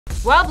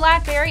While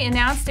BlackBerry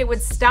announced it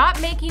would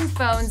stop making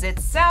phones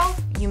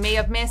itself, you may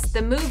have missed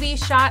the movie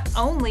shot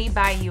only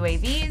by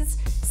UAVs,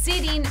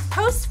 seeding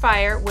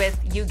post-fire with,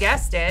 you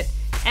guessed it,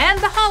 and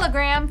the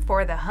hologram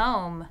for the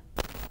home.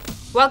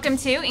 Welcome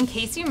to In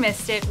Case You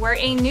Missed It, where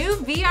a new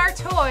VR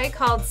toy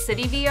called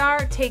City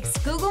VR takes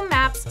Google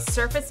Maps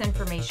surface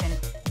information,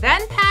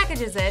 then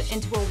packages it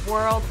into a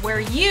world where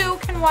you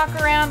can walk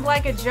around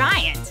like a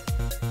giant.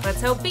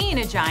 Let's hope being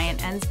a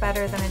giant ends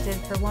better than it did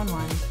for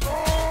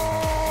 1-1.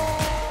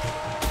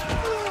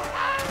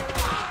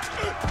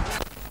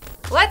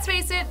 Let's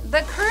face it,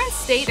 the current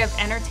state of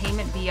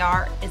entertainment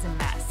VR is a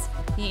mess.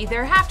 You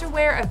either have to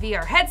wear a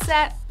VR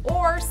headset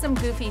or some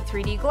goofy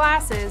 3D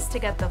glasses to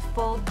get the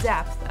full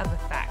depth of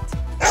effect.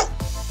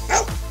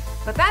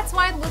 But that's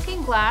why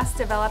Looking Glass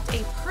developed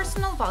a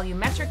personal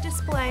volumetric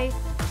display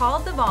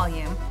called the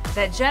Volume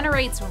that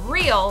generates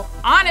real,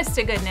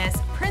 honest-to-goodness,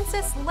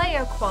 Princess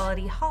Leia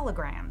quality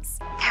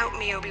holograms. Help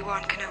me,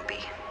 Obi-Wan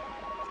Kenobi.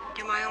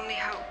 You're my only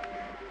hope.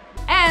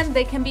 And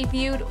they can be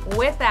viewed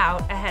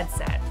without a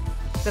headset.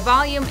 The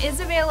Volume is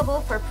available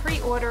for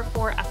pre-order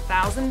for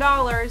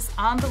 $1,000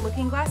 on the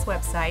Looking Glass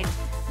website,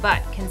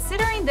 but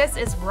considering this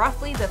is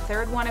roughly the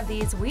third one of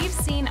these we've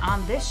seen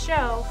on this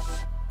show,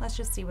 let's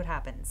just see what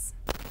happens.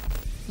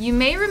 You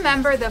may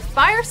remember the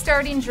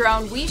fire-starting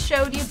drone we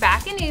showed you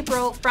back in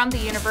April from the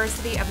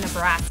University of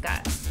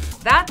Nebraska.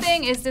 That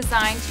thing is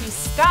designed to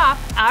stop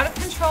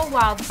out-of-control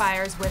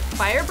wildfires with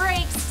fire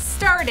breaks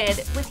started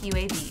with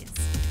UAVs.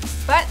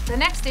 But the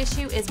next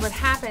issue is what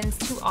happens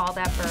to all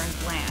that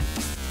burned land.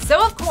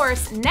 So of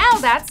course, now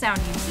that sound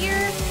you hear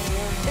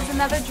is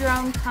another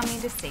drone coming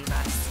to save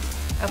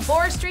us. A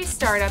forestry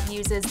startup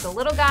uses the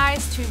little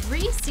guys to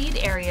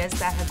reseed areas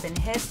that have been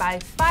hit by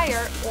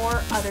fire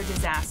or other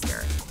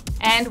disaster.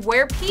 And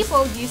where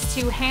people used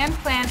to hand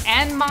plant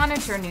and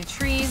monitor new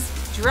trees,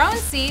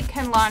 DroneSeed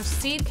can launch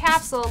seed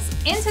capsules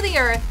into the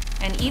earth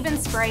and even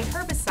spray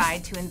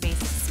herbicide to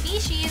invasive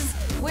species,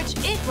 which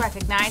it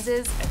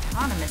recognizes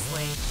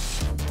autonomously.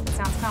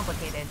 Sounds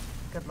complicated.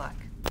 Good luck.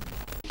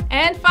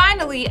 And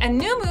finally, a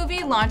new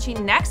movie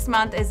launching next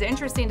month is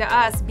interesting to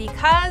us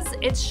because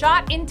it's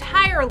shot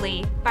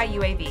entirely by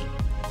UAV.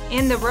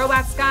 In the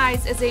Robot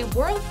Skies is a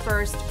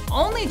world-first,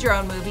 only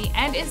drone movie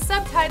and is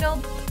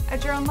subtitled A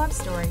Drone Love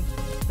Story,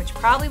 which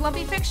probably won't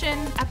be fiction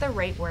at the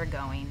rate we're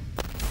going.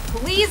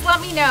 Please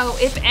let me know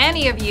if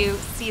any of you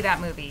see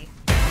that movie.